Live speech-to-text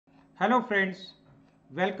Hello friends,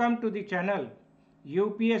 welcome to the channel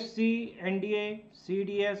UPSC NDA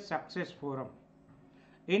CDS Success Forum.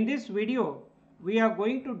 In this video, we are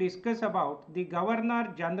going to discuss about the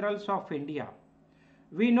Governor Generals of India.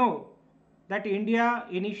 We know that India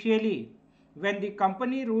initially, when the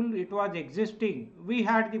company rule it was existing, we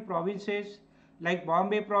had the provinces like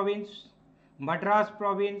Bombay province, Madras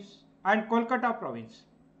province and Kolkata province.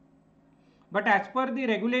 But as per the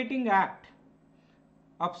Regulating Act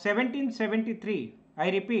of 1773,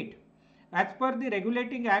 I repeat, as per the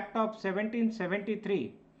Regulating Act of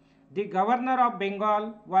 1773, the Governor of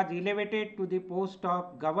Bengal was elevated to the post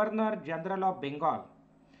of Governor General of Bengal.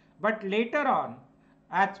 But later on,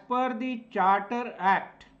 as per the Charter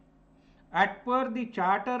Act, of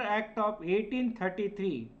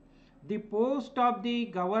 1833, the post of the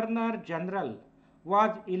Governor General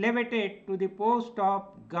was elevated to the post of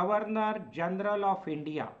Governor General of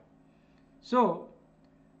India. So,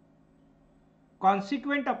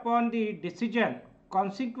 consequent upon the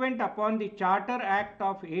Charter Act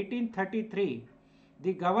of 1833,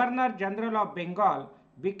 the Governor General of Bengal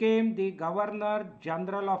became the Governor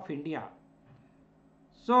General of India.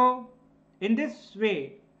 So, in this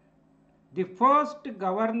way, the first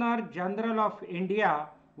Governor General of India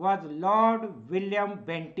was Lord William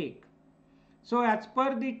Bentinck. So, as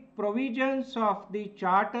per the provisions of the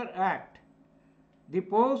Charter Act, the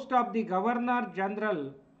post of the Governor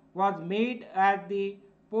General was made as the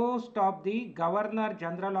post of the Governor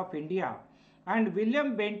General of India, and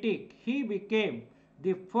William Bentinck, he became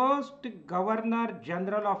the first Governor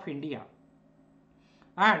General of India.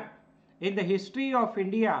 And in the history of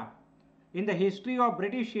India, in the history of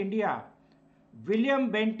British India,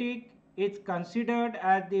 William Bentinck is considered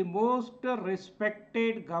as the most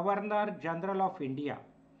respected Governor General of India.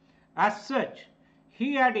 As such,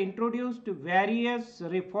 he had introduced various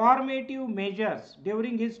reformative measures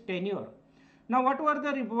during his tenure. Now, what were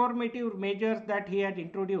the reformative measures that he had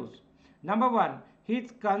introduced? Number one, he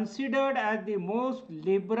is considered as the most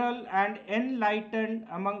liberal and enlightened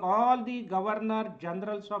among all the Governor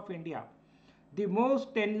Generals of India. The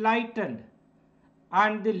most enlightened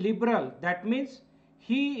and the liberal, that means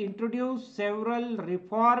he introduced several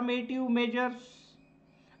reformative measures.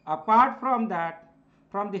 Apart from that,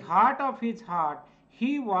 from the heart of his heart,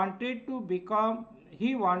 he wanted to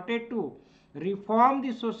reform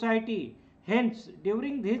the society. Hence,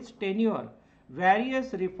 during his tenure,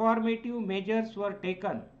 various reformative measures were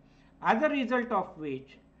taken, as a result of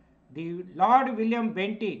which the Lord William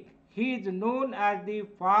Bentinck, he is known as the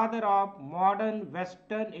father of modern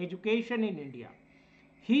Western education in India.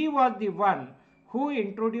 He was the one who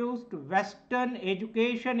introduced Western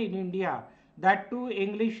education in India, that too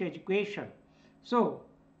English education. So,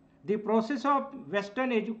 the process of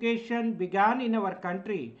Western education began in our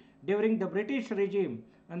country during the British regime,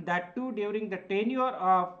 and that too during the tenure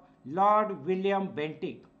of Lord William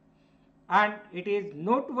Bentinck. And it is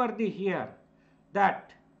noteworthy here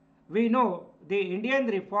that we know the Indian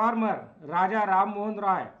reformer Raja Ram Mohan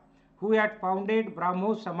Roy, who had founded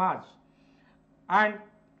Brahmo Samaj, and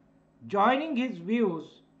joining his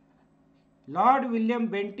views, Lord William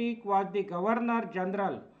Bentinck was the Governor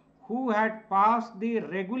General who had passed the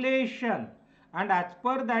regulation, and as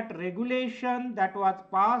per that regulation that was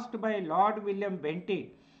passed by Lord William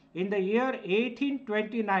Bentinck in the year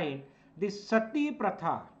 1829, the Sati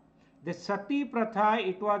Pratha,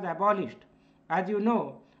 it was abolished. As you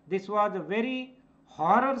know, this was a very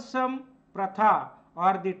horrorsome pratha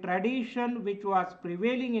or the tradition which was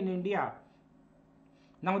prevailing in India.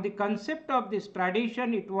 Now, the concept of this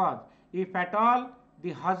tradition, it was, if at all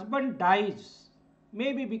the husband dies,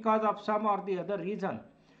 maybe because of some or the other reason,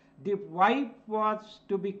 the wife was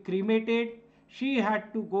to be cremated. She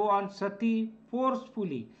had to go on sati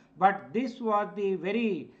forcefully. But this was the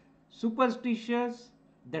very superstitious,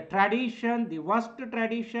 the tradition, the worst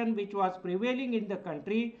tradition which was prevailing in the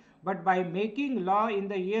country. But by making law in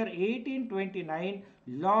the year 1829,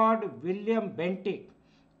 Lord William Bentinck,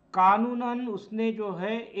 कानूनन उसने जो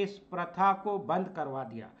है इस प्रथा को बंद करवा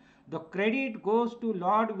दिया. The credit goes to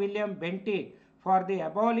Lord William Bentinck for the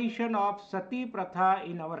abolition of Sati Pratha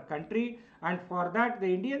in our country, and for that the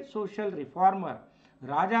Indian social reformer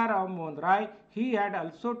Raja Ram Mohan Roy, he had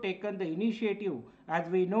also taken the initiative. As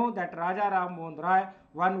we know that Raja Ram Mohan Roy,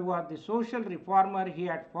 one who was the social reformer, he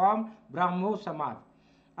had formed Brahmo Samaj.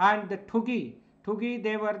 And the Thugi,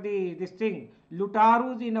 they were this thing,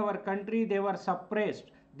 Lutarus in our country, they were suppressed.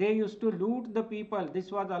 They used to loot the people. This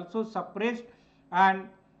was also suppressed, and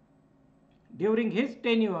during his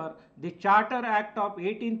tenure, the Charter Act of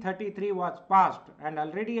 1833 was passed. And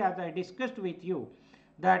already, as I discussed with you,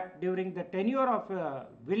 that during the tenure of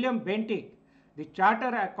William Bentinck, the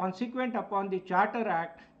Charter Act, consequent upon the Charter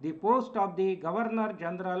Act, the post of the Governor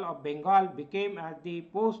General of Bengal became as the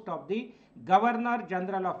post of the Governor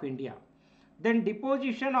General of India. Then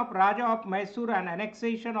deposition of Raja of Mysore and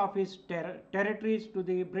annexation of his territories to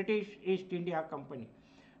the British East India Company.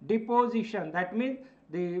 Deposition, that means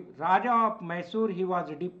the Raja of Mysore, he was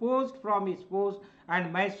deposed from his post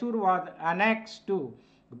and Mysore was annexed to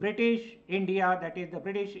British India, that is the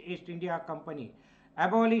British East India Company.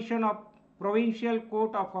 Abolition of provincial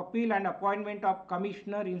court of appeal and appointment of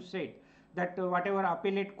commissioner in state, that whatever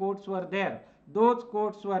appellate courts were there, those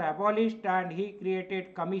courts were abolished and he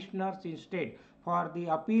created commissioners instead for the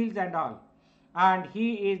appeals and all. And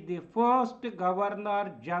he is the first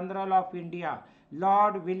Governor General of India,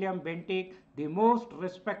 Lord William Bentinck, the most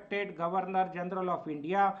respected Governor General of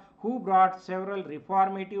India, who brought several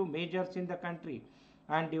reformative measures in the country.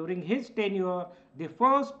 And during his tenure, the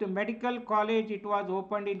first medical college, it was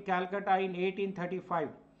opened in Calcutta in 1835.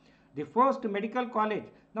 The first medical college.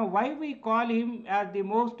 Now, why we call him as the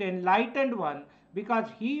most enlightened one? Because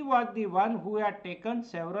he was the one who had taken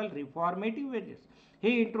several reformative measures.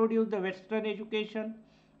 He introduced the Western education.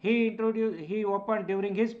 He opened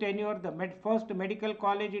during his tenure the first medical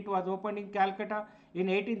college. It was opened in Calcutta in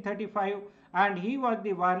 1835, and he was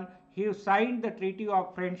the one. He signed the Treaty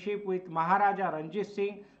of Friendship with Maharaja Ranjit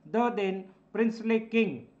Singh, the then princely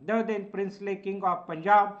king of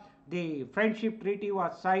Punjab. The Friendship Treaty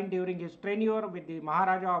was signed during his tenure with the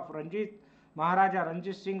Maharaja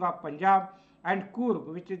Ranjit Singh of Punjab, and Coorg,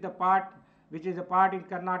 which is a part in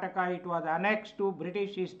Karnataka, it was annexed to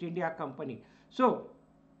British East India Company. So,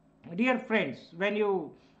 dear friends, when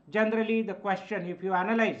you generally the question, if you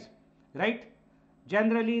analyze, right,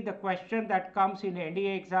 generally the question that comes in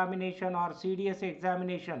NDA examination or CDS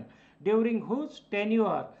examination, during whose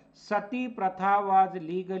tenure Sati Pratha was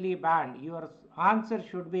legally banned, your answer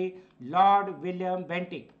should be Lord William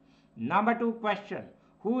Bentinck. Number 2 question,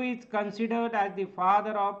 who is considered as the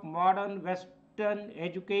father of modern Western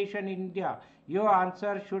education in India? Your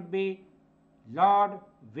answer should be Lord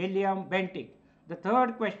William Bentinck. The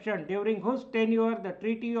third question, during whose tenure the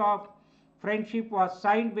Treaty of Friendship was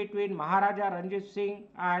signed between Maharaja Ranjit Singh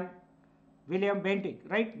and William Bentinck,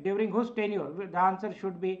 right? During whose tenure? The answer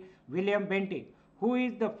should be William Bentinck. Who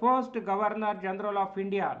is the first Governor General of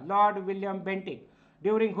India? Lord William Bentinck.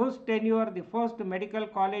 During whose tenure the first medical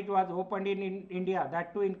college was opened in India,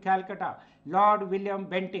 that too in Calcutta? Lord William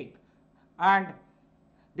Bentinck. And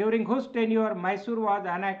during whose tenure Mysore was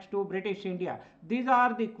annexed to British India? These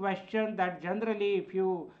are the questions that generally, if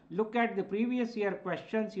you look at the previous year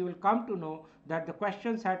questions, you will come to know that the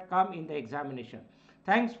questions had come in the examination.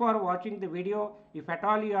 Thanks for watching the video. If at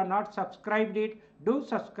all you are not subscribed it, do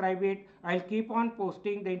subscribe it. I'll keep on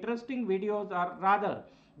posting the interesting videos, or rather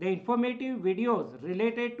the informative videos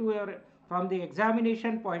related to from the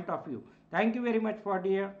examination point of view. Thank you very much for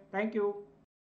dear. Thank you.